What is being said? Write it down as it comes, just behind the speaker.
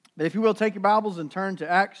But if you will, take your Bibles and turn to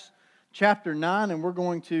Acts chapter 9, and we're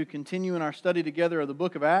going to continue in our study together of the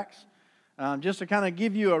book of Acts. Just to kind of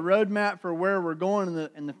give you a roadmap for where we're going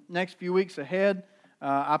in the next few weeks ahead,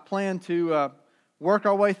 I plan to work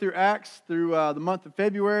our way through Acts through the month of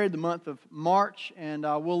February, the month of March, and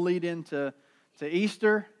we'll lead into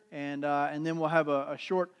Easter, and then we'll have a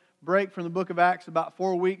short break from the book of Acts, about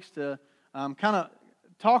 4 weeks, to kind of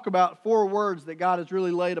talk about 4 words that God has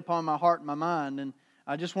really laid upon my heart and my mind. And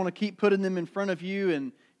I just want to keep putting them in front of you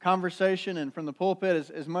in conversation and from the pulpit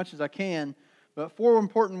as much as I can. But 4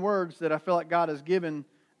 important words that I feel like God has given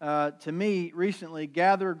to me recently: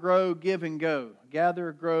 gather, grow, give, and go.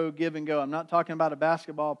 Gather, grow, give, and go. I'm not talking about a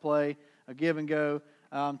basketball play, a give and go.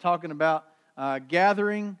 I'm talking about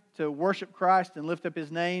gathering to worship Christ and lift up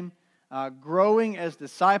His name, growing as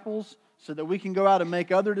disciples so that we can go out and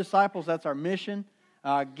make other disciples. That's our mission.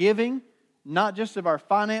 Giving, not just of our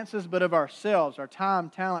finances, but of ourselves, our time,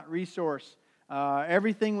 talent, resource,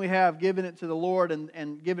 everything we have, giving it to the Lord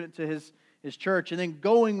and giving it to His church. And then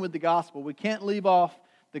going with the gospel. We can't leave off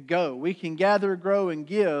the go. We can gather, grow, and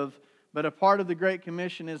give, but a part of the Great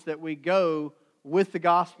Commission is that we go with the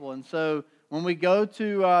gospel. And so when we go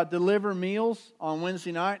to deliver meals on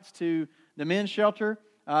Wednesday nights to the men's shelter,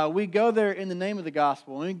 we go there in the name of the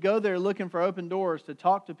gospel. We go there looking for open doors to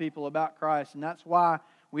talk to people about Christ, and that's why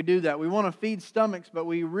we do that. We want to feed stomachs, but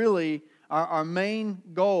we really, our main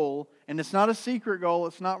goal, and it's not a secret goal,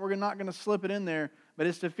 we're not going to slip it in there, but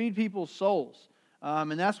it's to feed people's souls.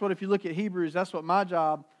 And that's what, if you look at Hebrews, that's what my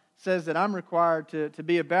job says that I'm required to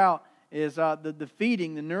be about, is the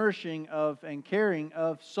feeding, the nourishing of and caring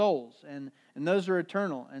of souls. And those are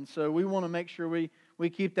eternal. And so we want to make sure we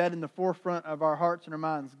keep that in the forefront of our hearts and our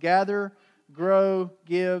minds. Gather, grow,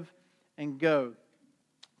 give, and go.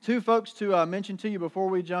 2 folks to mention to you before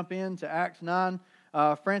we jump into Acts 9.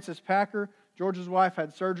 Frances Packer, George's wife,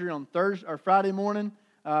 had surgery on Friday morning,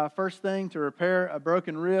 first thing, to repair a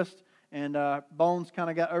broken wrist, and bones kind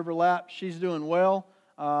of got overlapped. She's doing well,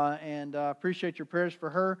 and appreciate your prayers for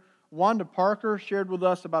her. Wanda Parker shared with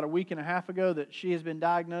us about a week and a half ago that she has been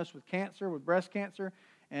diagnosed with cancer, with breast cancer,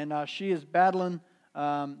 and she is battling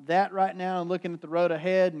that right now and looking at the road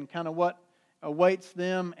ahead and kind of what awaits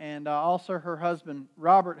them. And also her husband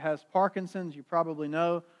Robert has Parkinson's, you probably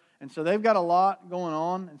know, and so they've got a lot going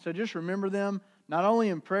on. And so just remember them not only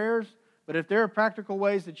in prayers, but if there are practical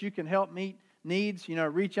ways that you can help meet needs,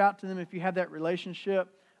 reach out to them if you have that relationship.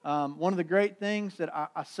 One of the great things that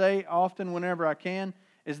I say often whenever I can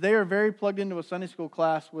is they are very plugged into a Sunday school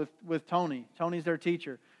class with Tony. Tony's their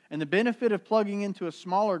teacher. And the benefit of plugging into a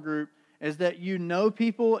smaller group is that you know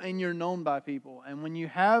people and you're known by people. And when you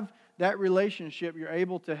have that relationship, you're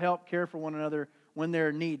able to help care for one another when there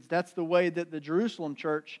are needs. That's the way that the Jerusalem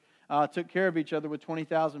church took care of each other with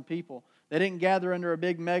 20,000 people. They didn't gather under a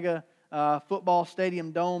big mega football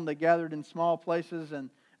stadium dome. They gathered in small places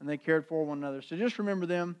and they cared for one another. So just remember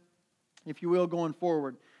them, if you will, going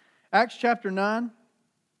forward. Acts chapter 9,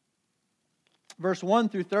 verse 1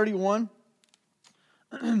 through 31.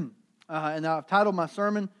 And I've titled my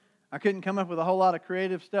sermon, I couldn't come up with a whole lot of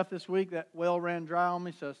creative stuff this week. That well ran dry on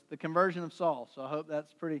me, so it's the conversion of Saul. So I hope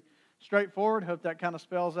that's pretty straightforward. Hope that kind of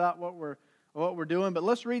spells out what we're doing. But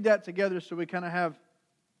let's read that together so we kind of have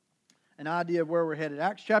an idea of where we're headed.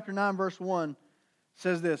 Acts chapter 9, verse 1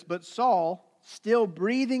 says this: But Saul, still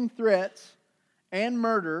breathing threats and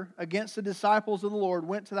murder against the disciples of the Lord,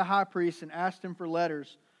 went to the high priest and asked him for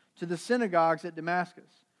letters to the synagogues at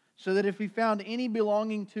Damascus, so that if he found any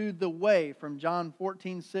belonging to the way, from John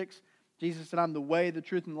 14:6, Jesus said, I'm the way, the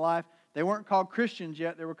truth, and the life. They weren't called Christians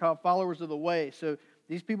yet, they were called followers of the way. So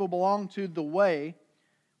these people belonged to the way.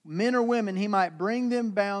 Men or women, he might bring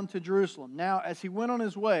them bound to Jerusalem. Now, as he went on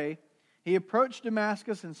his way, he approached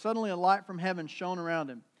Damascus, and suddenly a light from heaven shone around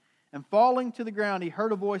him. And falling to the ground, he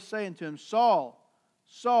heard a voice saying to him, Saul,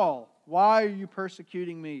 Saul, why are you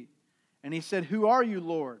persecuting me? And he said, Who are you,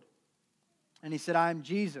 Lord? And he said, I am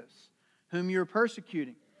Jesus, whom you are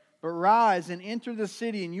persecuting. But rise and enter the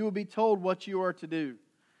city, and you will be told what you are to do.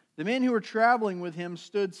 The men who were traveling with him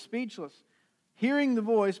stood speechless, hearing the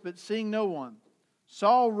voice, but seeing no one.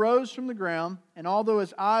 Saul rose from the ground, and although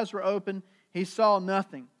his eyes were open, he saw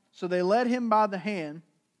nothing. So they led him by the hand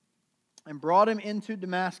and brought him into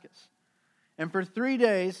Damascus. And for 3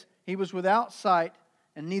 days he was without sight,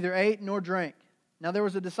 and neither ate nor drank. Now there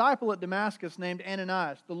was a disciple at Damascus named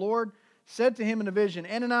Ananias. The Lord said to him in a vision,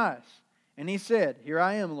 Ananias. And he said, Here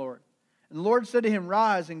I am, Lord. And the Lord said to him,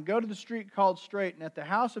 Rise and go to the street called Straight, and at the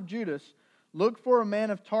house of Judas look for a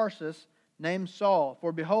man of Tarsus named Saul.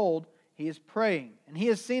 For behold, he is praying. And he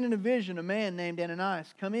has seen in a vision a man named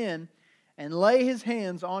Ananias come in and lay his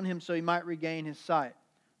hands on him so he might regain his sight.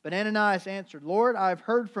 But Ananias answered, Lord, I have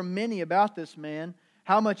heard from many about this man,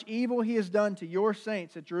 how much evil he has done to your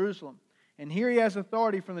saints at Jerusalem. And here he has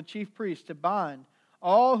authority from the chief priests to bind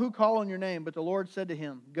all who call on your name. But the Lord said to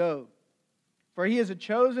him, Go, for he is a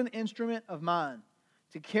chosen instrument of mine,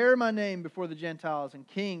 to carry my name before the Gentiles and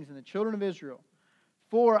kings and the children of Israel.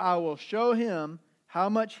 For I will show him how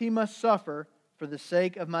much he must suffer for the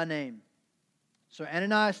sake of my name. So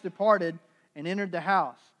Ananias departed and entered the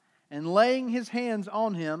house. And laying his hands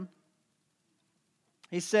on him,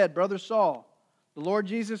 he said, Brother Saul, the Lord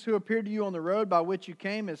Jesus who appeared to you on the road by which you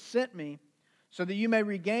came has sent me so that you may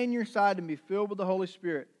regain your sight and be filled with the Holy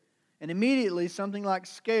Spirit. And immediately something like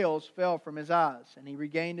scales fell from his eyes, and he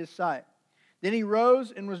regained his sight. Then he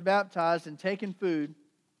rose and was baptized, and taking food,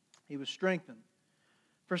 he was strengthened.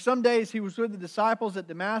 For some days he was with the disciples at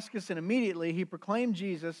Damascus, and immediately he proclaimed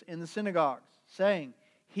Jesus in the synagogues, saying,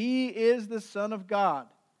 He is the Son of God.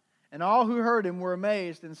 And all who heard him were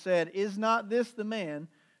amazed and said, Is not this the man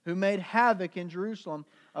who made havoc in Jerusalem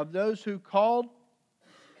of those who called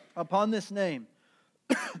upon this name?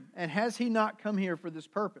 And has he not come here for this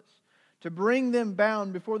purpose, to bring them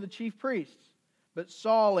bound before the chief priests? But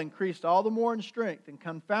Saul increased all the more in strength and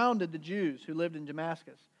confounded the Jews who lived in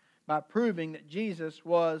Damascus by proving that Jesus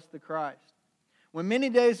was the Christ. When many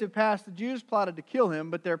days had passed, the Jews plotted to kill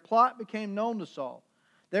him, but their plot became known to Saul.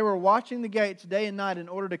 They were watching the gates day and night in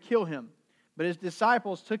order to kill him. But his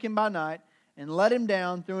disciples took him by night and let him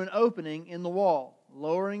down through an opening in the wall,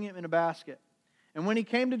 lowering him in a basket. And when he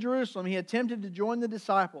came to Jerusalem, he attempted to join the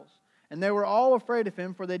disciples. And they were all afraid of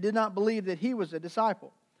him, for they did not believe that he was a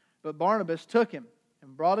disciple. But Barnabas took him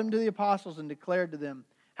and brought him to the apostles and declared to them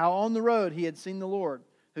how on the road he had seen the Lord,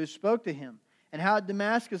 who spoke to him, and how at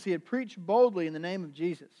Damascus he had preached boldly in the name of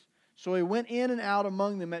Jesus. So he went in and out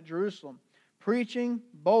among them at Jerusalem, preaching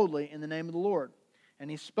boldly in the name of the Lord.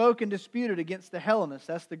 And he spoke and disputed against the Hellenists,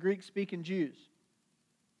 that's the Greek-speaking Jews.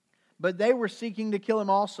 But they were seeking to kill him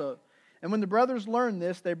also. And when the brothers learned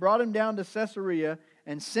this, they brought him down to Caesarea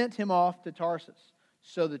and sent him off to Tarsus.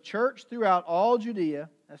 So the church throughout all Judea,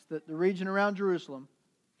 that's the region around Jerusalem,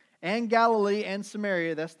 and Galilee and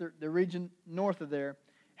Samaria, that's the region north of there,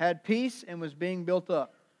 had peace and was being built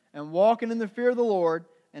up. And walking in the fear of the Lord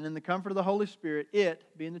and in the comfort of the Holy Spirit, it,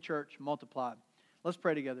 being the church, multiplied. Let's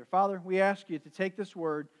pray together. Father, we ask you to take this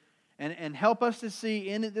word and help us to see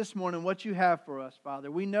in it this morning what you have for us, Father.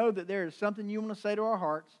 We know that there is something you want to say to our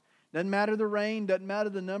hearts. Doesn't matter the rain, doesn't matter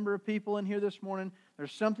the number of people in here this morning.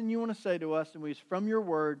 There's something you want to say to us, and it's from your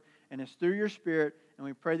word, and it's through your Spirit, and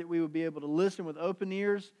we pray that we would be able to listen with open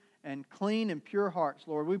ears and clean and pure hearts.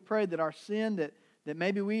 Lord, we pray that our sin that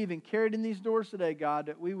maybe we even carried in these doors today, God,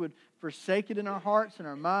 that we would forsake it in our hearts and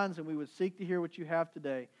our minds, and we would seek to hear what you have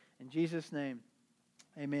today. In Jesus' name,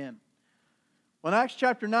 amen. Well, in Acts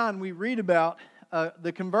chapter 9, we read about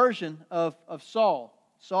the conversion of Saul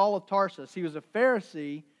of Tarsus. He was a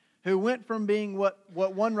Pharisee who went from being what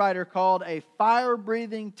one writer called a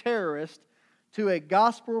fire-breathing terrorist to a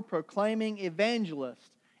gospel-proclaiming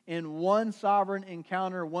evangelist in one sovereign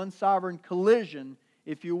encounter, one sovereign collision,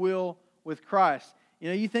 if you will, with Christ. You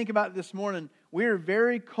know, you think about it this morning, we are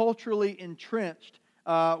very culturally entrenched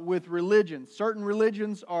with religion. Certain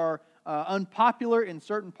religions are unpopular in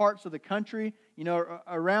certain parts of the country. You know,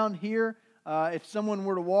 around here, if someone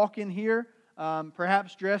were to walk in here,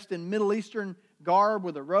 perhaps dressed in Middle Eastern garb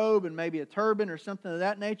with a robe and maybe a turban or something of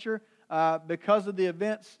that nature, because of the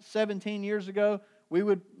events 17 years ago, we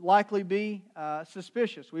would likely be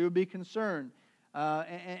suspicious. We would be concerned.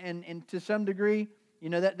 And to some degree, you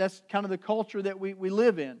know, that's kind of the culture that we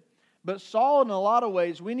live in. But Saul, in a lot of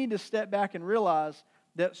ways, we need to step back and realize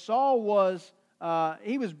that Saul was,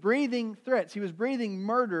 he was breathing threats. He was breathing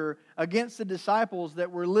murder against the disciples that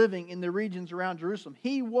were living in the regions around Jerusalem.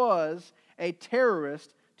 He was a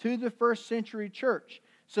terrorist to the first century church.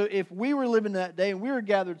 So if we were living that day and we were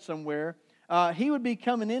gathered somewhere, he would be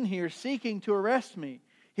coming in here seeking to arrest me.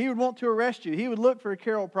 He would want to arrest you. He would look for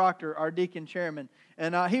Carol Proctor, our deacon chairman.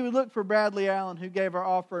 And he would look for Bradley Allen, who gave our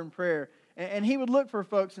offer in prayer. And he would look for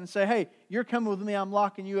folks and say, hey, you're coming with me, I'm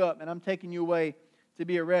locking you up, and I'm taking you away to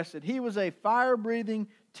be arrested. He was a fire-breathing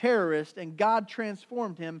terrorist, and God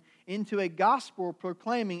transformed him into a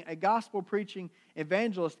gospel-proclaiming, a gospel-preaching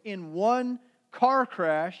evangelist in one car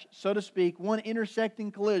crash, so to speak, one intersecting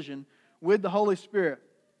collision with the Holy Spirit.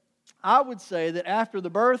 I would say that after the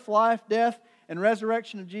birth, life, death, and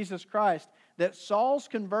resurrection of Jesus Christ, that Saul's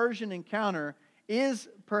conversion encounter is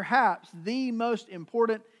perhaps the most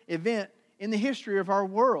important event in the history of our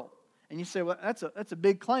world. And you say, well, that's a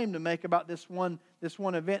big claim to make about this one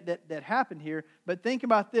event that happened here. But think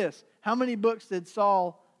about this. How many books did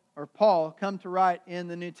Saul or Paul come to write in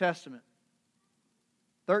the New Testament?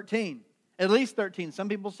 13. At least 13. Some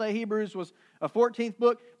people say Hebrews was a 14th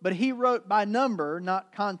book, but he wrote by number,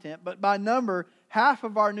 not content, but by number, half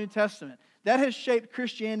of our New Testament. That has shaped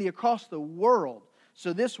Christianity across the world.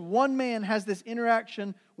 So this one man has this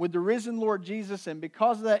interaction with the risen Lord Jesus, and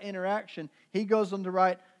because of that interaction, he goes on to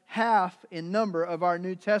write half in number of our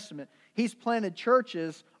New Testament. He's planted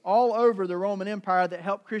churches all over the Roman Empire that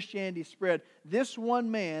helped Christianity spread. This one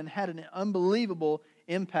man had an unbelievable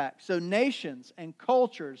impact. So nations and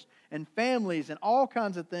cultures and families and all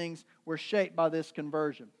kinds of things were shaped by this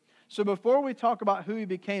conversion. So before we talk about who he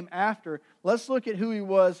became after, let's look at who he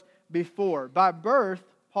was before. By birth,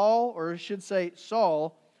 Paul, or I should say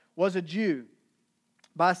Saul, was a Jew.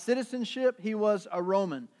 By citizenship, he was a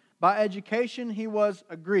Roman. By education, he was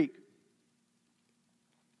a Greek.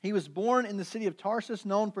 He was born in the city of Tarsus,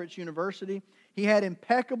 known for its university. He had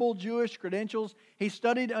impeccable Jewish credentials. He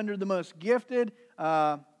studied under the most gifted,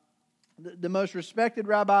 the most respected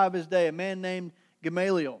rabbi of his day, a man named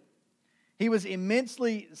Gamaliel. He was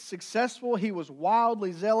immensely successful. He was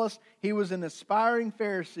wildly zealous. He was an aspiring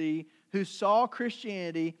Pharisee who saw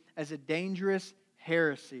Christianity as a dangerous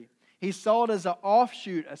heresy. He saw it as an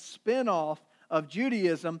offshoot, a spin-off of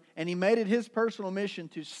Judaism, and he made it his personal mission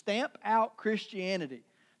to stamp out Christianity.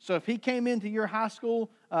 So if he came into your high school,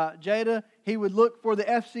 Jada, he would look for the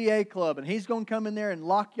FCA club, and he's going to come in there and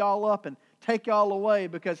lock y'all up and take y'all away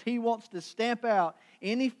because he wants to stamp out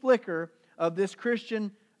any flicker of this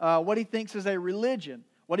Christian, what he thinks is a religion.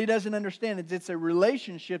 What he doesn't understand is it's a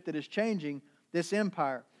relationship that is changing this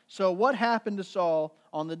empire. So what happened to Saul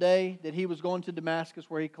on the day that he was going to Damascus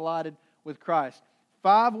where he collided with Christ?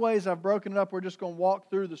 5 ways I've broken it up. We're just going to walk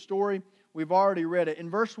through the story. We've already read it. In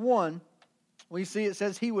verse 1, we see it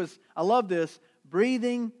says he was, I love this,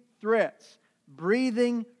 breathing threats,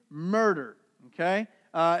 breathing murder. Okay?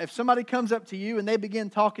 If somebody comes up to you and they begin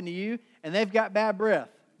talking to you and they've got bad breath,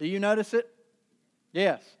 do you notice it?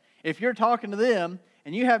 Yes. If you're talking to them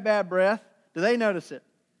and you have bad breath, do they notice it?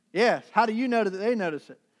 Yes. How do you know that they notice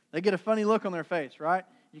it? They get a funny look on their face, right?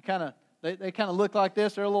 You kind of they kind of look like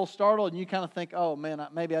this. They're a little startled, and you kind of think, "Oh man,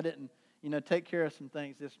 maybe I didn't, take care of some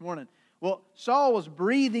things this morning." Well, Saul was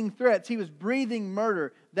breathing threats. He was breathing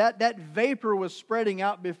murder. That vapor was spreading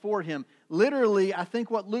out before him. Literally, I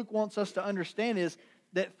think what Luke wants us to understand is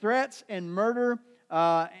that threats and murder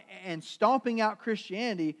and stomping out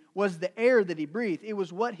Christianity was the air that he breathed. It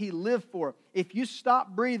was what he lived for. If you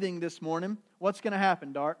stop breathing this morning, what's going to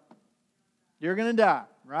happen, Dart? You're going to die,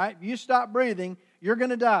 right? If you stop breathing, you're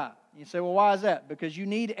going to die. You say, well, why is that? Because you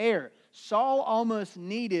need air. Saul almost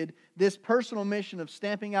needed this personal mission of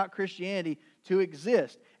stamping out Christianity to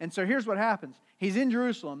exist. And so here's what happens. He's in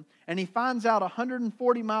Jerusalem, and he finds out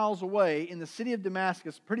 140 miles away in the city of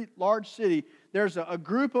Damascus, pretty large city, there's a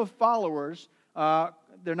group of followers.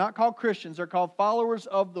 They're not called Christians. They're called followers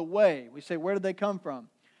of the way. We say, where did they come from?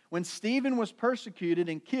 When Stephen was persecuted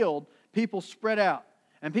and killed, people spread out.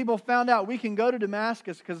 And people found out we can go to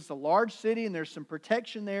Damascus because it's a large city and there's some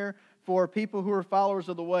protection there for people who are followers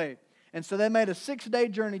of the way. And so they made a 6-day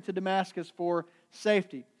journey to Damascus for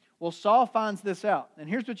safety. Well, Saul finds this out. And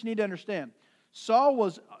here's what you need to understand. Saul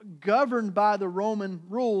was governed by the Roman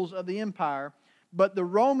rules of the empire, but the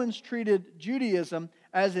Romans treated Judaism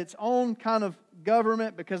as its own kind of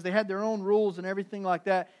government because they had their own rules and everything like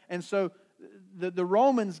that. And so the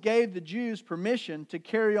Romans gave the Jews permission to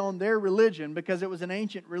carry on their religion because it was an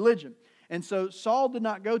ancient religion. And so Saul did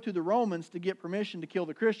not go to the Romans to get permission to kill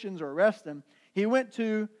the Christians or arrest them. He went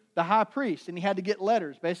to the high priest and he had to get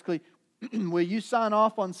letters. Basically, will you sign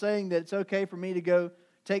off on saying that it's okay for me to go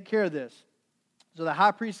take care of this? So the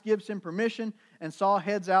high priest gives him permission and Saul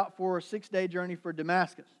heads out for a 6-day journey for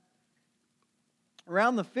Damascus.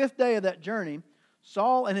 Around the 5th day of that journey,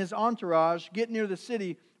 Saul and his entourage get near the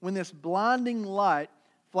city when this blinding light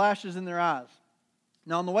flashes in their eyes.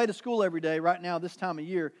 Now, on the way to school every day, right now, this time of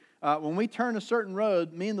year, when we turn a certain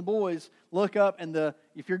road, me and the boys look up, and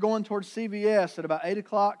if you're going towards CVS at about 8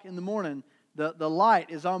 o'clock in the morning, the light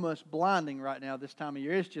is almost blinding right now this time of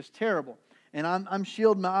year. It's just terrible. And I'm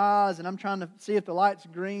shielding my eyes, and I'm trying to see if the light's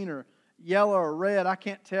green or yellow or red. I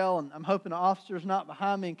can't tell, and I'm hoping the officer's not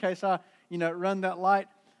behind me in case I, run that light.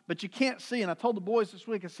 But you can't see. And I told the boys this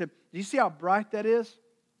week, I said, do you see how bright that is?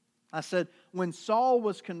 I said, when Saul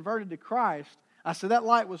was converted to Christ, I said that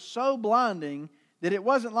light was so blinding that it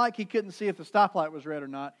wasn't like he couldn't see if the stoplight was red or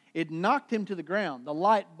not. It knocked him to the ground. The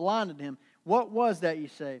light blinded him. What was that, you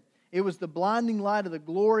say? It was the blinding light of the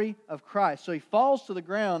glory of Christ. So he falls to the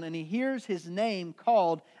ground and he hears his name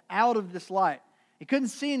called out of this light. He couldn't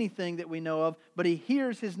see anything that we know of, but he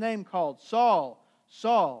hears his name called, Saul,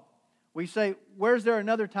 Saul. We say, where's there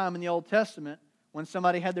another time in the Old Testament when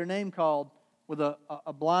somebody had their name called with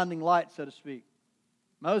a blinding light, so to speak?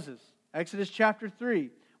 Moses, Exodus chapter 3.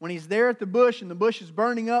 When he's there at the bush and the bush is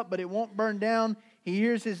burning up but it won't burn down, he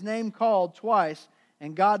hears his name called twice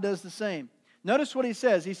and God does the same. Notice what he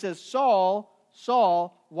says. He says, Saul,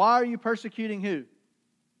 Saul, why are you persecuting who?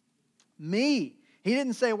 Me. He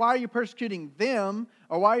didn't say, why are you persecuting them,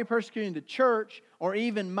 or why are you persecuting the church, or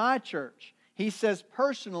even my church? He says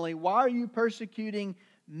personally, why are you persecuting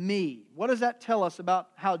me? What does that tell us about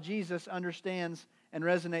how Jesus understands and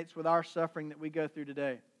resonates with our suffering that we go through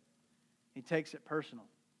today? He takes it personal.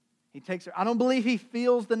 I don't believe He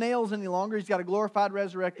feels the nails any longer. He's got a glorified,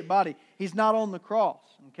 resurrected body. He's not on the cross,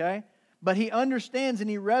 okay? But He understands and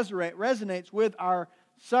He resonates with our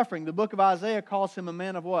suffering. The book of Isaiah calls Him a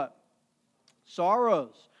man of what?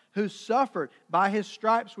 Sorrows, who suffered. By His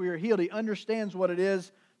stripes we are healed. He understands what it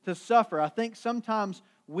is to suffer. I think sometimes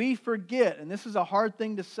we forget, and this is a hard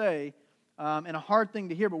thing to say and a hard thing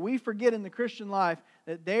to hear, but we forget in the Christian life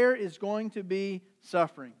that there is going to be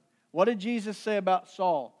suffering. What did Jesus say about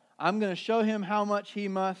Saul? I'm going to show him how much he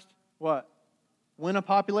must, what? Win a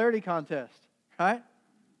popularity contest, right?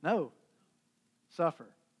 No. Suffer.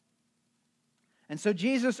 And so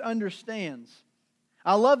Jesus understands.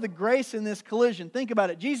 I love the grace in this collision. Think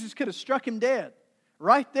about it. Jesus could have struck him dead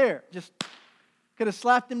right there. Just could have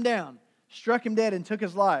slapped him down, struck him dead and took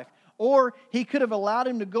his life. Or He could have allowed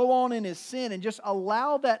him to go on in his sin and just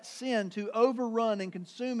allow that sin to overrun and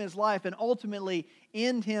consume his life and ultimately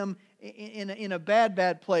end him in a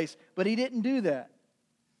bad place. But He didn't do that.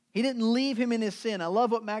 He didn't leave him in his sin. I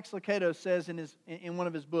love what Max Lucado says in one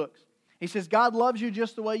of his books. He says, God loves you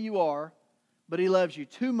just the way you are, but He loves you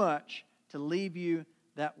too much to leave you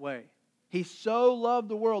that way. He so loved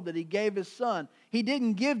the world that He gave His Son. He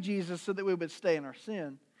didn't give Jesus so that we would stay in our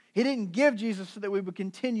sin. He didn't give Jesus so that we would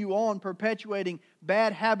continue on perpetuating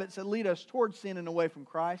bad habits that lead us towards sin and away from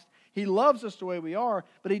Christ. He loves us the way we are,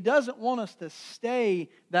 but He doesn't want us to stay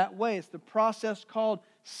that way. It's the process called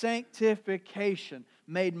sanctification,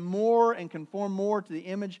 made more and conform more to the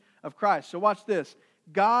image of Christ. So watch this.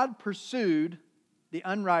 God pursued the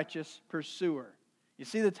unrighteous pursuer. You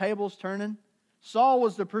see the tables turning? Saul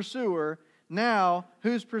was the pursuer. Now,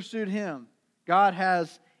 who's pursued him? God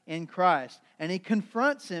has in Christ. And He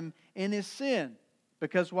confronts him in his sin.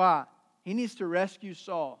 Because why? He needs to rescue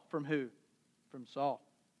Saul from who? From Saul.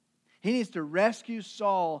 He needs to rescue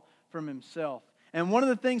Saul from himself. And one of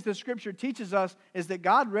the things the Scripture teaches us is that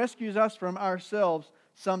God rescues us from ourselves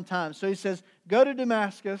sometimes. So He says, go to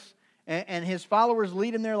Damascus, and His followers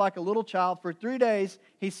lead him there like a little child. For 3 days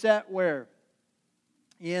he sat where?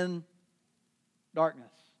 In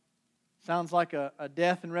darkness. Sounds like a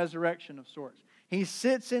death and resurrection of sorts. He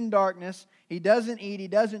sits in darkness. He doesn't eat. He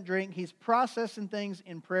doesn't drink. He's processing things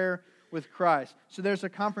in prayer with Christ. So there's a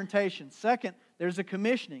confrontation. Second, there's a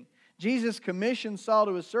commissioning. Jesus commissioned Saul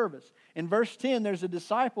to His service. In verse 10, there's a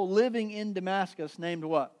disciple living in Damascus named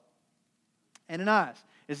what? Ananias.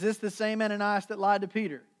 Is this the same Ananias that lied to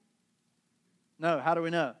Peter? No. How do we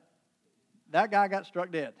know? That guy got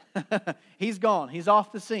struck dead. He's gone. He's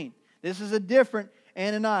off the scene. This is a different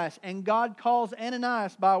Ananias. And God calls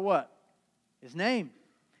Ananias by what? His name.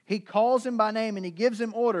 He calls him by name and He gives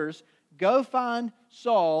him orders. Go find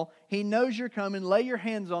Saul. He knows you're coming. Lay your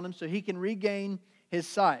hands on him so he can regain his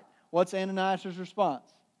sight. What's Ananias' response?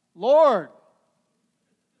 Lord,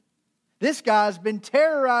 this guy's been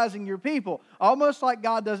terrorizing your people. Almost like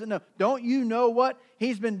God doesn't know. Don't you know what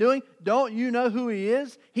he's been doing? Don't you know who he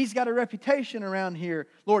is? He's got a reputation around here.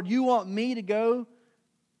 Lord, you want me to go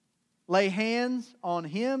lay hands on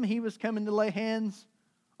him? He was coming to lay hands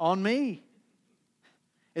on me.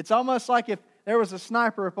 It's almost like if there was a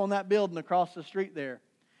sniper up on that building across the street there,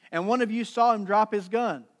 and one of you saw him drop his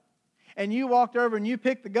gun, and you walked over and you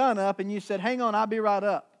picked the gun up and you said, hang on, I'll be right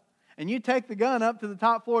up. And you take the gun up to the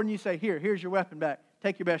top floor and you say, here's your weapon back.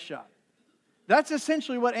 Take your best shot. That's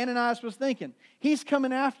essentially what Ananias was thinking. He's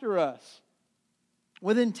coming after us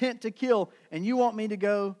with intent to kill, and you want me to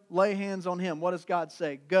go lay hands on him. What does God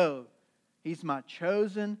say? Go. He's my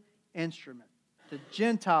chosen instrument. To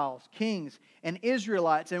Gentiles, kings, and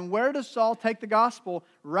Israelites. And where does Saul take the gospel?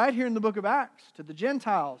 Right here in the book of Acts. To the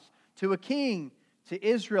Gentiles, to a king, to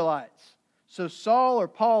Israelites. So Saul or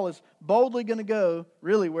Paul is boldly going to go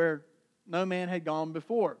really where no man had gone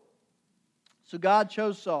before. So God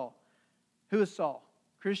chose Saul. Who is Saul?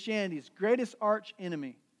 Christianity's greatest arch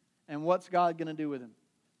enemy. And what's God going to do with him?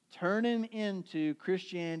 Turn him into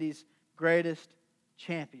Christianity's greatest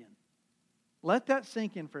champion. Let that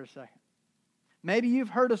sink in for a second. Maybe you've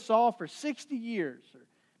heard of Saul for 60 years. Or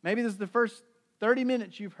maybe this is the first 30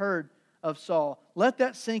 minutes you've heard of Saul. Let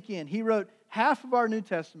that sink in. He wrote half of our New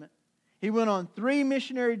Testament. He went on 3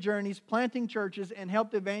 missionary journeys, planting churches, and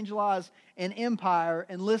helped evangelize an empire.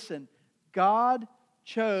 And listen, God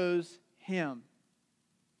chose him.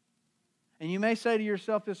 And you may say to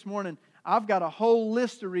yourself this morning, I've got a whole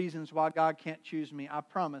list of reasons why God can't choose me. I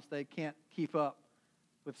promise they can't keep up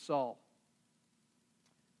with Saul.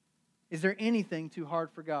 Is there anything too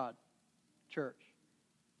hard for God, church?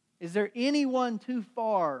 Is there anyone too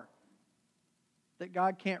far that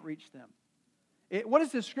God can't reach them? What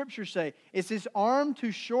does the Scripture say? Is His arm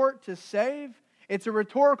too short to save? It's a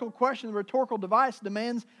rhetorical question. The rhetorical device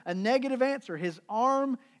demands a negative answer. His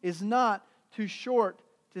arm is not too short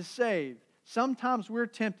to save. Sometimes we're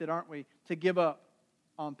tempted, aren't we, to give up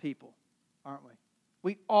on people, aren't we?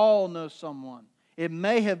 We all know someone. It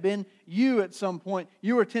may have been you at some point.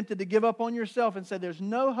 You were tempted to give up on yourself and said, there's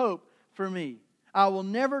no hope for me. I will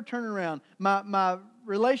never turn around. My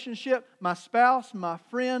relationship, my spouse, my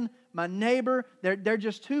friend, my neighbor, they're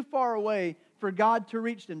just too far away for God to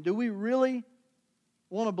reach them. Do we really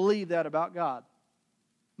want to believe that about God?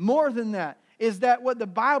 More than that, is that what the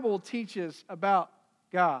Bible teaches about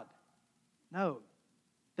God? No.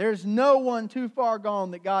 There's no one too far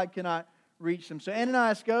gone that God cannot reach them. So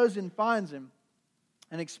Ananias goes and finds him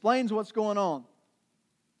and explains what's going on.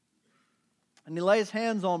 And he lays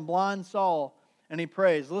hands on blind Saul and he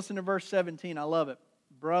prays. Listen to verse 17. I love it.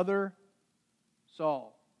 Brother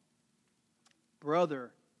Saul.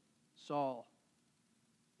 Brother Saul.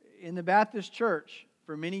 In the Baptist church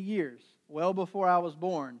for many years, well before I was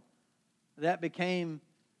born, that became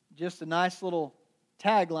just a nice little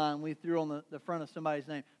tagline we threw on the front of somebody's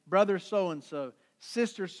name. Brother so-and-so,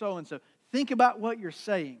 sister so-and-so. Think about what you're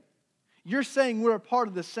saying. You're saying we're a part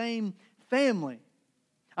of the same family.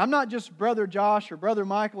 I'm not just Brother Josh or Brother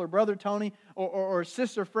Michael or Brother Tony or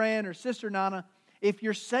Sister Fran or Sister Nana. If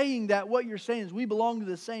you're saying that, what you're saying is we belong to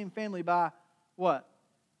the same family by what?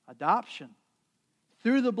 Adoption.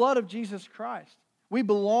 Through the blood of Jesus Christ. We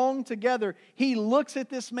belong together. He looks at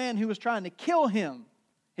this man who was trying to kill him,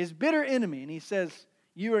 his bitter enemy, and he says,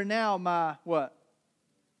 you are now my what?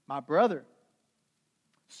 My brother.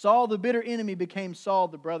 Saul, the bitter enemy, became Saul,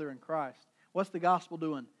 the brother in Christ. What's the gospel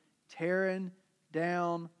doing? Tearing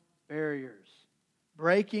down barriers.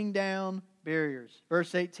 Breaking down barriers.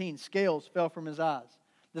 Verse 18, scales fell from his eyes.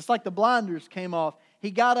 Just like the blinders came off,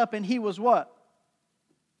 he got up and he was what?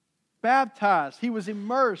 Baptized. He was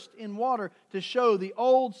immersed in water to show the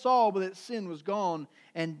old Saul with its sin was gone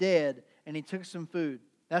and dead. And he took some food.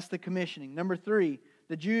 That's the commissioning. Number 3,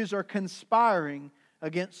 the Jews are conspiring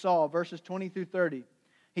against Saul. Verses 20 through 30.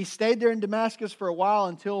 He stayed there in Damascus for a while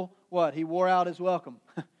until what? He wore out his welcome.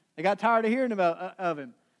 They got tired of hearing of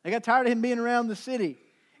him. They got tired of him being around the city.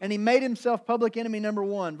 And he made himself public enemy number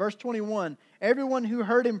 1. Verse 21. Everyone who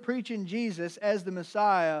heard him preaching Jesus as the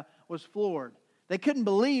Messiah was floored. They couldn't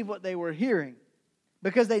believe what they were hearing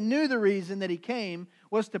because they knew the reason that he came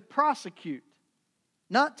was to prosecute,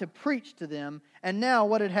 not to preach to them. And now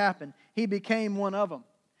what had happened? He became one of them.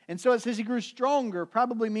 And so it says he grew stronger,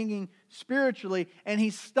 probably meaning spiritually, and he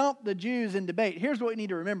stumped the Jews in debate. Here's what we need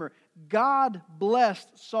to remember. God blessed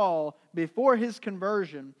Saul before his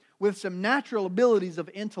conversion with some natural abilities of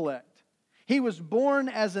intellect. He was born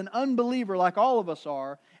as an unbeliever like all of us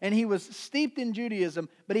are, and he was steeped in Judaism,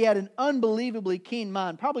 but he had an unbelievably keen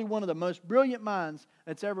mind, probably one of the most brilliant minds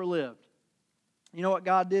that's ever lived. You know what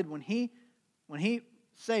God did when he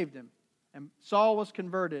saved him and Saul was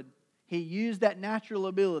converted? He used that natural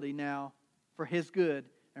ability now for his good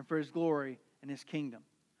and for his glory and his kingdom.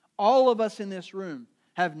 All of us in this room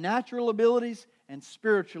have natural abilities and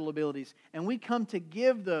spiritual abilities, and we come to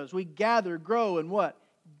give those. We gather, grow, and what?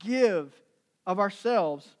 Give of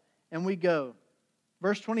ourselves, and we go.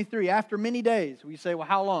 Verse 23, after many days, we say, well,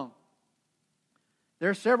 how long? There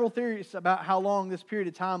are several theories about how long this period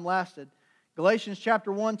of time lasted. Galatians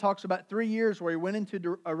chapter 1 talks about 3 years where he went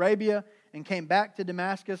into Arabia and came back to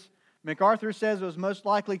Damascus. MacArthur says it was most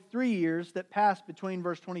likely 3 years that passed between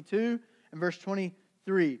verse 22 and verse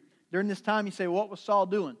 23. During this time, you say, what was Saul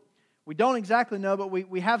doing? We don't exactly know, but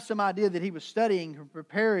we have some idea that he was studying and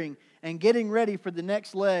preparing and getting ready for the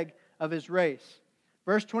next leg of his race.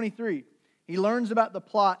 Verse 23, he learns about the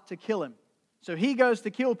plot to kill him. So he goes to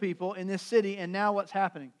kill people in this city, and now what's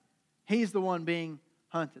happening? He's the one being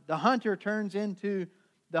hunted. The hunter turns into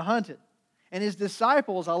the hunted. And his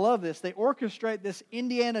disciples, I love this, they orchestrate this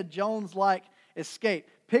Indiana Jones-like escape.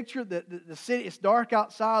 Picture the city, it's dark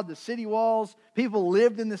outside, the city walls. People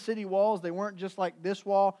lived in the city walls. They weren't just like this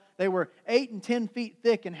wall. They were 8 and 10 feet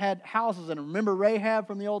thick and had houses in them. Remember Rahab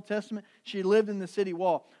from the Old Testament? She lived in the city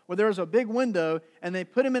wall. Well, there was a big window, and they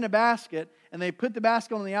put him in a basket, and they put the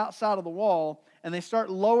basket on the outside of the wall, and they start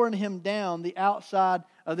lowering him down the outside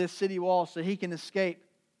of this city wall so he can escape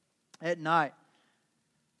at night.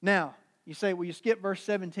 Now, you say, well, you skip verse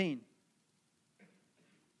 17.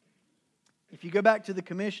 If you go back to the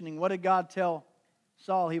commissioning, what did God tell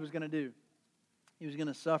Saul he was going to do? He was going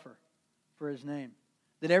to suffer for His name.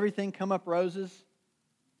 Did everything come up roses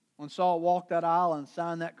when Saul walked that aisle and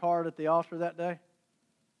signed that card at the altar that day?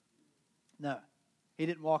 No. He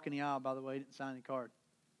didn't walk in the aisle, by the way. He didn't sign any card.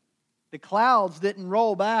 The clouds didn't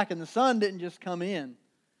roll back and the sun didn't just come in.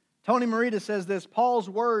 Tony Merida says this: Paul's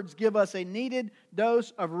words give us a needed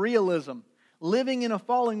dose of realism. Living in a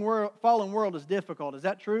fallen world is difficult. Is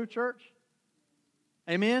that true, church?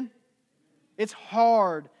 Amen? It's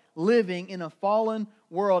hard living in a fallen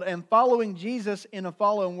world. And following Jesus in a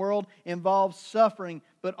fallen world involves suffering.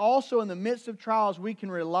 But also in the midst of trials, we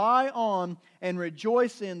can rely on and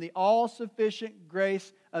rejoice in the all-sufficient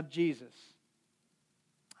grace of Jesus.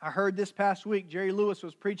 I heard this past week, Jerry Lewis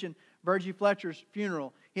was preaching Virgie Fletcher's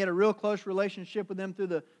funeral. He had a real close relationship with them through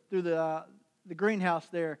the greenhouse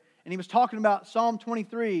there. And he was talking about Psalm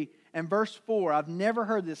 23 and verse 4. I've never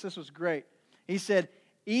heard this. This was great. He said,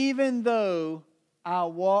 even though I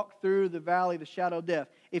walk through the valley of the shadow of death.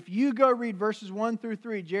 If you go read verses 1 through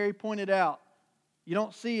 3, Jerry pointed out, you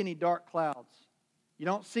don't see any dark clouds. You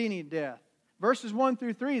don't see any death. Verses 1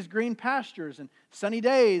 through 3 is green pastures and sunny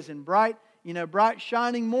days and bright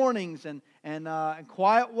shining mornings and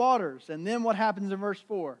quiet waters. And then what happens in verse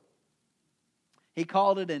 4? He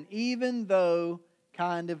called it an even though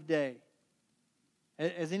kind of day.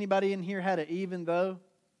 Has anybody in here had an even though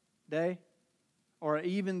day? Or an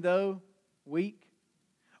even though week?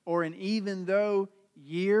 Or an even though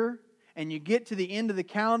year? And you get to the end of the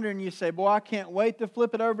calendar and you say, boy, I can't wait to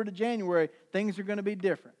flip it over to January. Things are going to be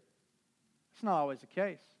different. It's not always the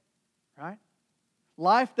case, right?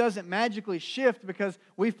 Life doesn't magically shift because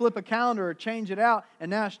we flip a calendar or change it out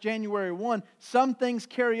and now it's January 1. Some things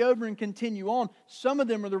carry over and continue on. Some of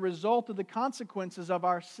them are the result of the consequences of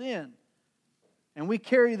our sin. And we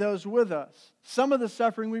carry those with us. Some of the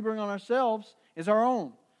suffering we bring on ourselves is our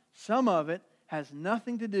own. Some of it has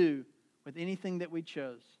nothing to do with anything that we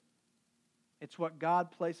chose. It's what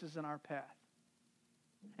God places in our path.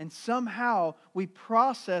 And somehow we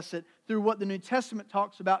process it through what the New Testament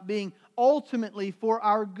talks about being ultimately for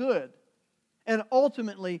our good and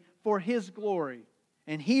ultimately for His glory.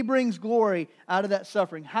 And He brings glory out of that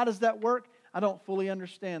suffering. How does that work? I don't fully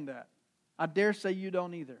understand that. I dare say you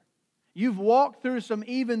don't either. You've walked through some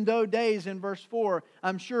even though days in verse 4,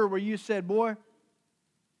 I'm sure, where you said, boy,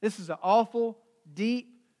 this is an awful,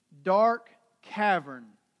 deep, dark cavern,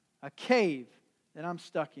 a cave that I'm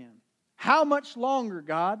stuck in. How much longer,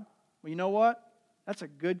 God? Well, you know what? That's a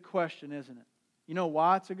good question, isn't it? You know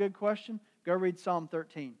why it's a good question? Go read Psalm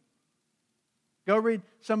 13. Go read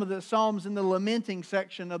some of the Psalms in the lamenting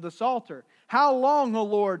section of the Psalter. How long, O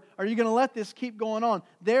Lord, are you going to let this keep going on?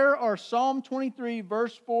 There are Psalm 23,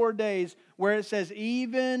 verse 4 days where it says,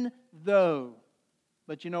 even though.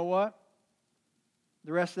 But you know what?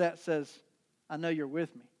 The rest of that says, I know you're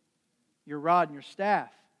with me. Your rod and your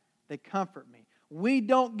staff, they comfort me. We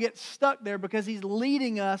don't get stuck there because He's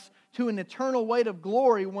leading us to an eternal weight of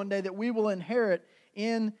glory one day that we will inherit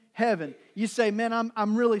in heaven. You say, man,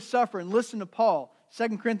 I'm really suffering. Listen to Paul.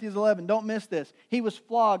 2 Corinthians 11, don't miss this. He was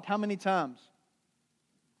flogged how many times?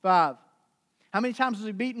 5. How many times was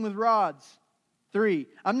he beaten with rods? 3.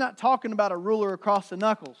 I'm not talking about a ruler across the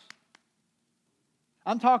knuckles.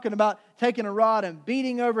 I'm talking about taking a rod and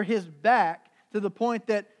beating over his back to the point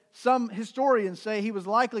that some historians say he was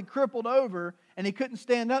likely crippled over and he couldn't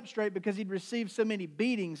stand up straight because he'd received so many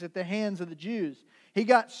beatings at the hands of the Jews. He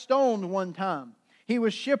got stoned one time. He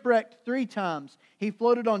was shipwrecked 3 times. He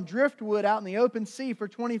floated on driftwood out in the open sea for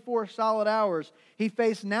 24 solid hours. He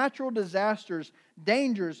faced natural disasters,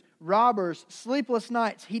 dangers, robbers, sleepless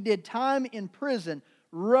nights. He did time in prison,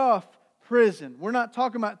 rough prison. We're not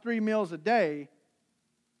talking about 3 meals a day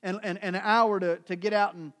and an hour to get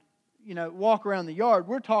out and walk around the yard.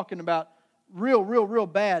 We're talking about real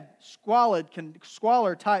bad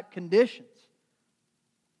squalor type conditions.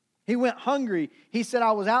 He went hungry. He said,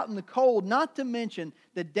 I was out in the cold, not to mention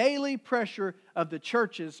the daily pressure of the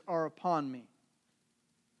churches are upon me.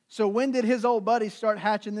 So when did his old buddies start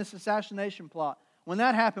hatching this assassination plot? When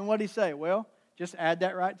that happened, what did he say? Well, just add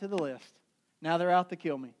that right to the list. Now they're out to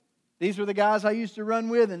kill me. These were the guys I used to run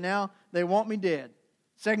with, and now they want me dead.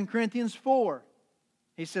 2 Corinthians 4,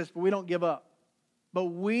 he says, for we don't give up. But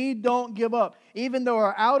we don't give up. Even though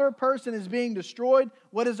our outer person is being destroyed,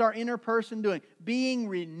 what is our inner person doing? Being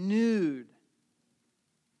renewed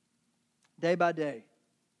day by day.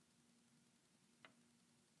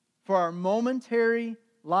 For our momentary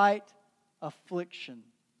light affliction.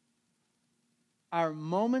 Our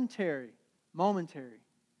momentary,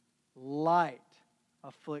 light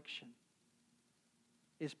affliction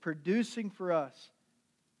is producing for us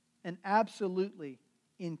an absolutely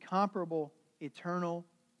incomparable, eternal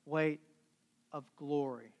weight of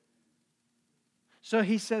glory. So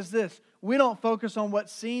he says this, we don't focus on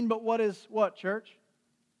what's seen, but what is what, church?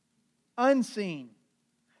 Unseen.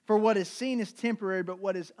 For what is seen is temporary, but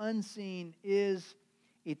what is unseen is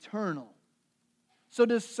eternal. So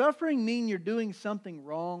does suffering mean you're doing something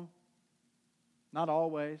wrong? Not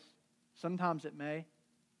always. Sometimes it may.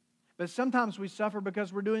 But sometimes we suffer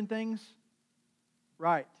because we're doing things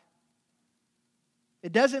right.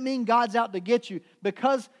 It doesn't mean God's out to get you.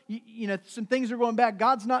 Because some things are going bad,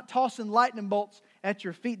 God's not tossing lightning bolts at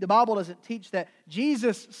your feet. The Bible doesn't teach that.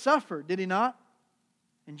 Jesus suffered, did He not?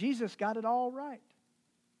 And Jesus got it all right.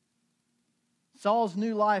 Saul's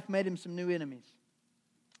new life made him some new enemies.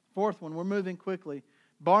 Fourth one, we're moving quickly.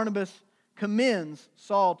 Barnabas commends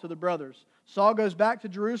Saul to the brothers. Saul goes back to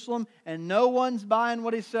Jerusalem and no one's buying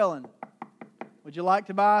what he's selling. Would you like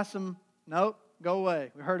to buy some? Nope, go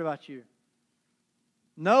away. We heard about you.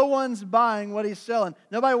 No one's buying what he's selling.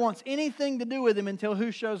 Nobody wants anything to do with him until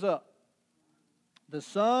who shows up? The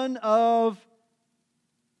son of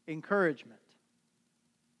encouragement.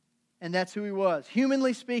 And that's who he was.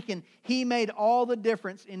 Humanly speaking, he made all the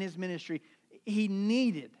difference in his ministry. He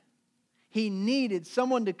needed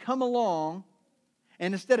someone to come along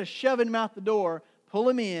and instead of shoving him out the door, pull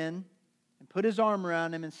him in and put his arm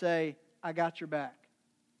around him and say, I got your back.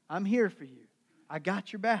 I'm here for you. I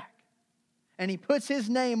got your back. And he puts his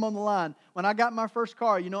name on the line. When I got my first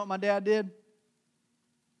car, you know what my dad did?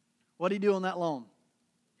 What did he do on that loan?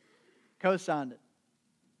 Co-signed it.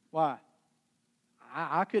 Why?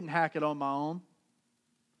 I couldn't hack it on my own.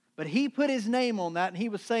 But he put his name on that and he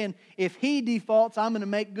was saying, if he defaults, I'm going to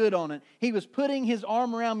make good on it. He was putting his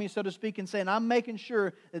arm around me, so to speak, and saying, I'm making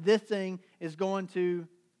sure that this thing is going to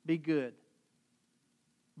be good.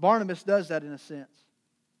 Barnabas does that in a sense.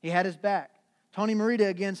 He had his back. Tony Merida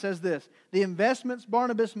again says this, the investments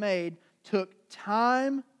Barnabas made took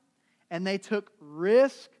time and they took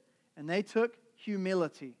risk and they took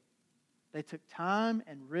humility. They took time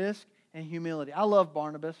and risk and humility. I love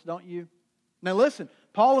Barnabas, don't you? Now listen,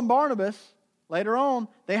 Paul and Barnabas, later on,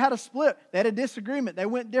 they had a split. They had a disagreement. They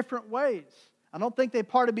went different ways. I don't think they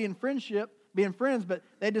parted being friends, but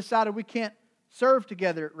they decided we can't serve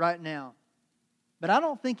together right now. But I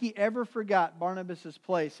don't think he ever forgot Barnabas'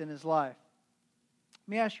 place in his life.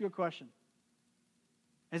 Let me ask you a question.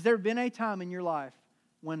 Has there been a time in your life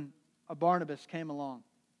when a Barnabas came along?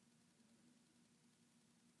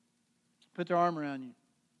 Put their arm around you.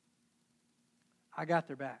 I got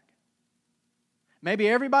their back. Maybe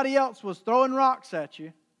everybody else was throwing rocks at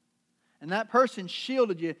you, and that person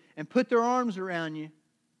shielded you and put their arms around you,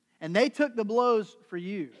 and they took the blows for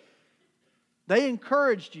you. They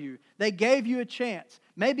encouraged you. They gave you a chance,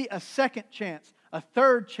 maybe a second chance, a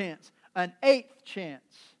third chance, an eighth chance.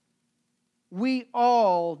 We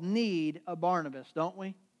all need a Barnabas, don't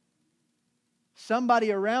we?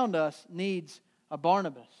 Somebody around us needs a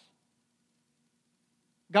Barnabas.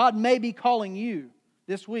 God may be calling you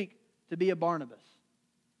this week to be a Barnabas.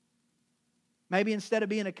 Maybe instead of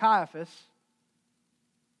being a Caiaphas,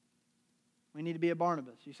 we need to be a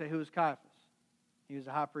Barnabas. You say, who was Caiaphas? He was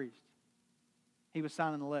a high priest. He was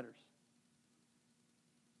signing the letters.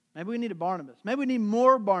 Maybe we need a Barnabas. Maybe we need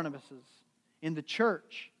more Barnabases in the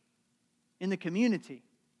church, in the community.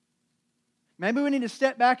 Maybe we need to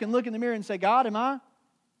step back and look in the mirror and say, God, am I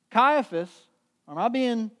Caiaphas or am I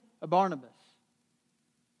being a Barnabas?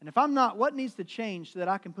 And if I'm not, what needs to change so that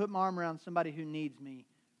I can put my arm around somebody who needs me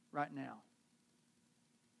right now?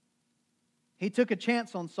 He took a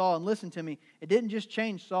chance on Saul, and listen to me, it didn't just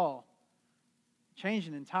change Saul. It changed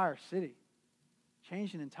an entire city. It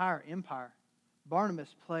changed an entire empire.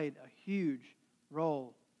 Barnabas played a huge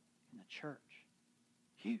role in the church.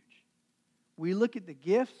 Huge. We look at the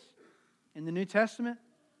gifts in the New Testament,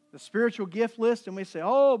 the spiritual gift list, and we say,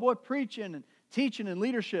 oh boy, preaching and teaching and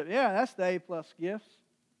leadership. Yeah, that's the A+ gifts.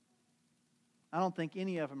 I don't think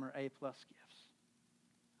any of them are A+ gifts.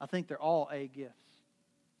 I think they're all A gifts.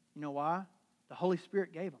 You know why? The Holy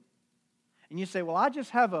Spirit gave them. And you say, well, I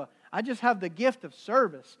just have the gift of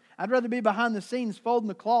service. I'd rather be behind the scenes folding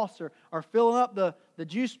the cloths or filling up the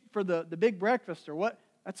juice for the big breakfast or what.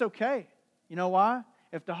 That's okay. You know why?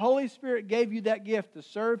 If the Holy Spirit gave you that gift to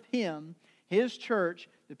serve Him, His church,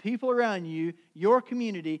 the people around you, your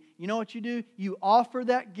community, you know what you do? You offer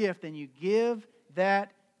that gift and you give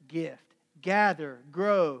that gift. Gather,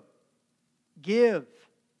 grow, give,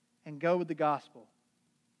 and go with the gospel.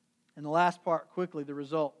 And the last part, quickly, the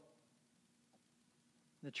result.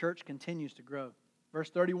 The church continues to grow. Verse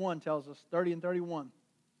 31 tells us, 30 and 31.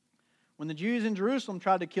 When the Jews in Jerusalem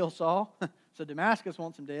tried to kill Saul, so Damascus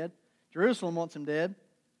wants him dead, Jerusalem wants him dead,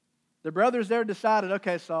 the brothers there decided,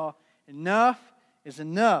 okay, Saul, enough is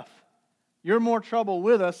enough. You're more trouble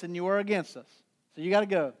with us than you are against us. So you got to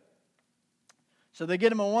go. So they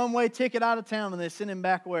get him a one-way ticket out of town and they send him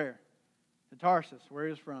back where? To Tarsus, where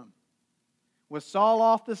he was from. With Saul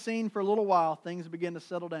off the scene for a little while, things began to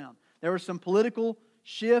settle down. There were some political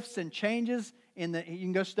shifts and changes you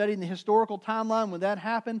can go study in the historical timeline when that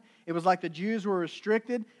happened. It was like the Jews were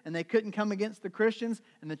restricted and they couldn't come against the Christians,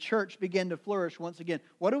 and the church began to flourish once again.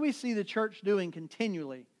 What do we see the church doing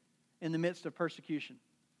continually in the midst of persecution?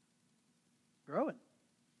 Growing,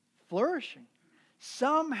 flourishing.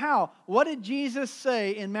 Somehow, what did Jesus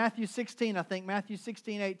say in Matthew 16? I think Matthew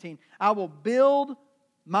 16:18. I will build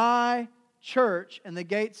my church, and the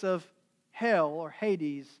gates of hell or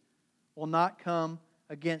Hades will not come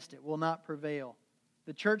against it, will not prevail.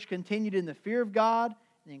 The church continued in the fear of God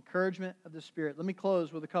and the encouragement of the Spirit. Let me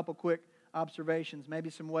close with a couple quick observations, maybe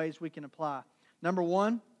some ways we can apply. Number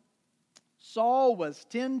one, Saul was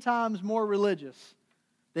 10 times more religious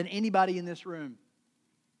than anybody in this room.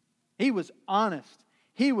 He was honest.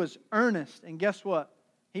 He was earnest. And guess what?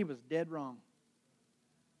 He was dead wrong.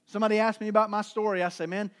 Somebody asked me about my story. I say,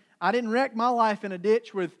 man, I didn't wreck my life in a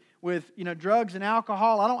ditch with drugs and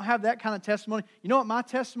alcohol. I don't have that kind of testimony. You know what my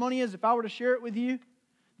testimony is if I were to share it with you?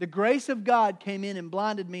 The grace of God came in and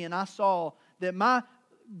blinded me, and I saw that my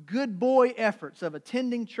good boy efforts of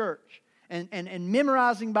attending church and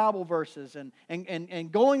memorizing Bible verses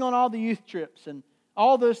and going on all the youth trips and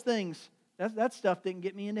all those things, that stuff didn't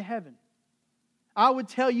get me into heaven. I would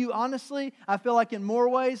tell you honestly, I feel like in more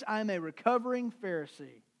ways I am a recovering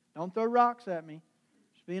Pharisee. Don't throw rocks at me.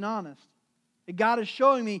 Just being honest. God is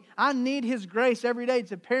showing me I need His grace every day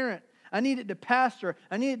to parent. I need it to pastor.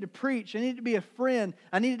 I need it to preach. I need it to be a friend.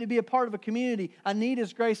 I need it to be a part of a community. I need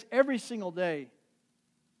His grace every single day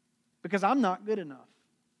because I'm not good enough.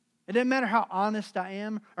 It doesn't matter how honest I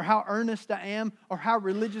am or how earnest I am or how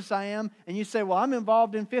religious I am. And you say, well, I'm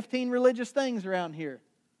involved in 15 religious things around here.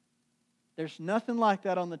 There's nothing like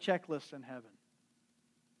that on the checklist in heaven.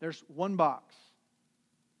 There's one box.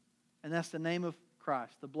 And that's the name of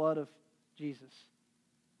Christ, the blood of Jesus.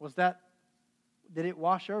 Did it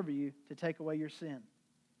wash over you to take away your sin?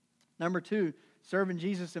 Number two, serving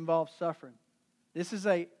Jesus involves suffering. This is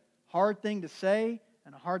a hard thing to say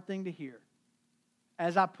and a hard thing to hear.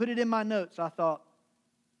 As I put it in my notes, I thought,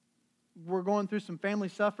 we're going through some family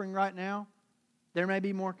suffering right now. There may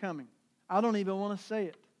be more coming. I don't even want to say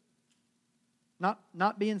it.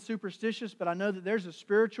 Not being superstitious, but I know that there's a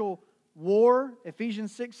spiritual war,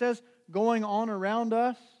 Ephesians 6 says, going on around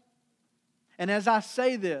us. And as I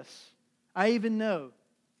say this, I even know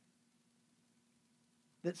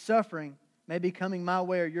that suffering may be coming my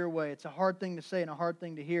way or your way. It's a hard thing to say and a hard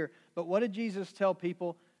thing to hear. But what did Jesus tell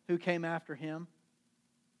people who came after Him?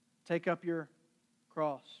 Take up your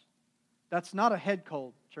cross. That's not a head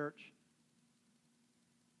cold, church.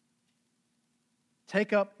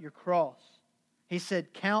 Take up your cross. He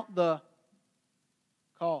said, count the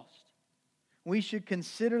cost. We should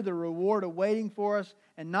consider the reward awaiting for us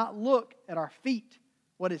and not look at our feet,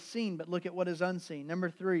 what is seen, but look at what is unseen.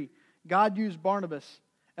 Number three, God used Barnabas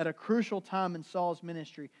at a crucial time in Saul's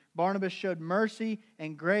ministry. Barnabas showed mercy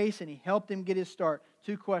and grace, and he helped him get his start.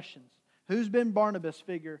 Two questions. Who's been that Barnabas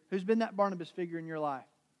figure in your life?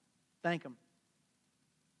 Thank Him.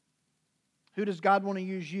 Who does God want to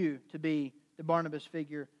use you to be the Barnabas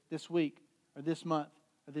figure this week or this month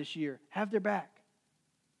or this year? Have their back.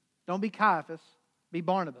 Don't be Caiaphas. Be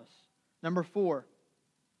Barnabas. Number four,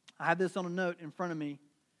 I have this on a note in front of me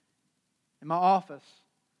in my office.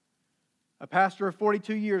 A pastor of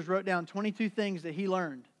 42 years wrote down 22 things that he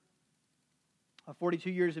learned of 42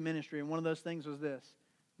 years of ministry. And one of those things was this: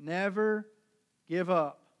 never give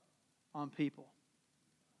up on people.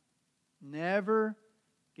 Never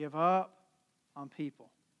give up on people.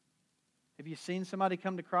 Have you seen somebody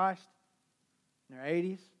come to Christ in their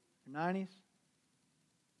 80s, their 90s?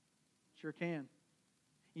 Sure can.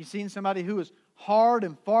 You seen somebody who was hard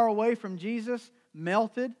and far away from Jesus,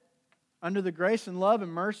 melted under the grace and love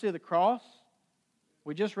and mercy of the cross?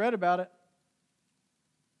 We just read about it.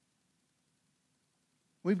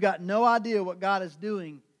 We've got no idea what God is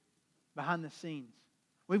doing behind the scenes.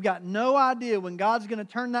 We've got no idea when God's going to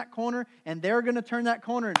turn that corner and they're going to turn that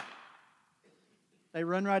corner and they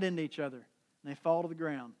run right into each other and they fall to the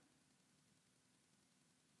ground.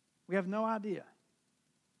 We have no idea.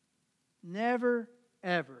 Never,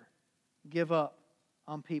 ever give up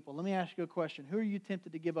on people. Let me ask you a question. Who are you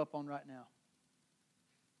tempted to give up on right now?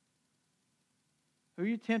 Who are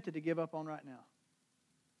you tempted to give up on right now?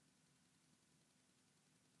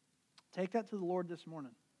 Take that to the Lord this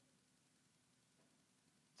morning.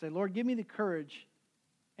 Say, Lord, give me the courage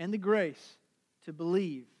and the grace to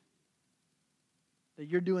believe that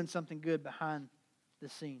you're doing something good behind the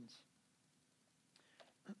scenes.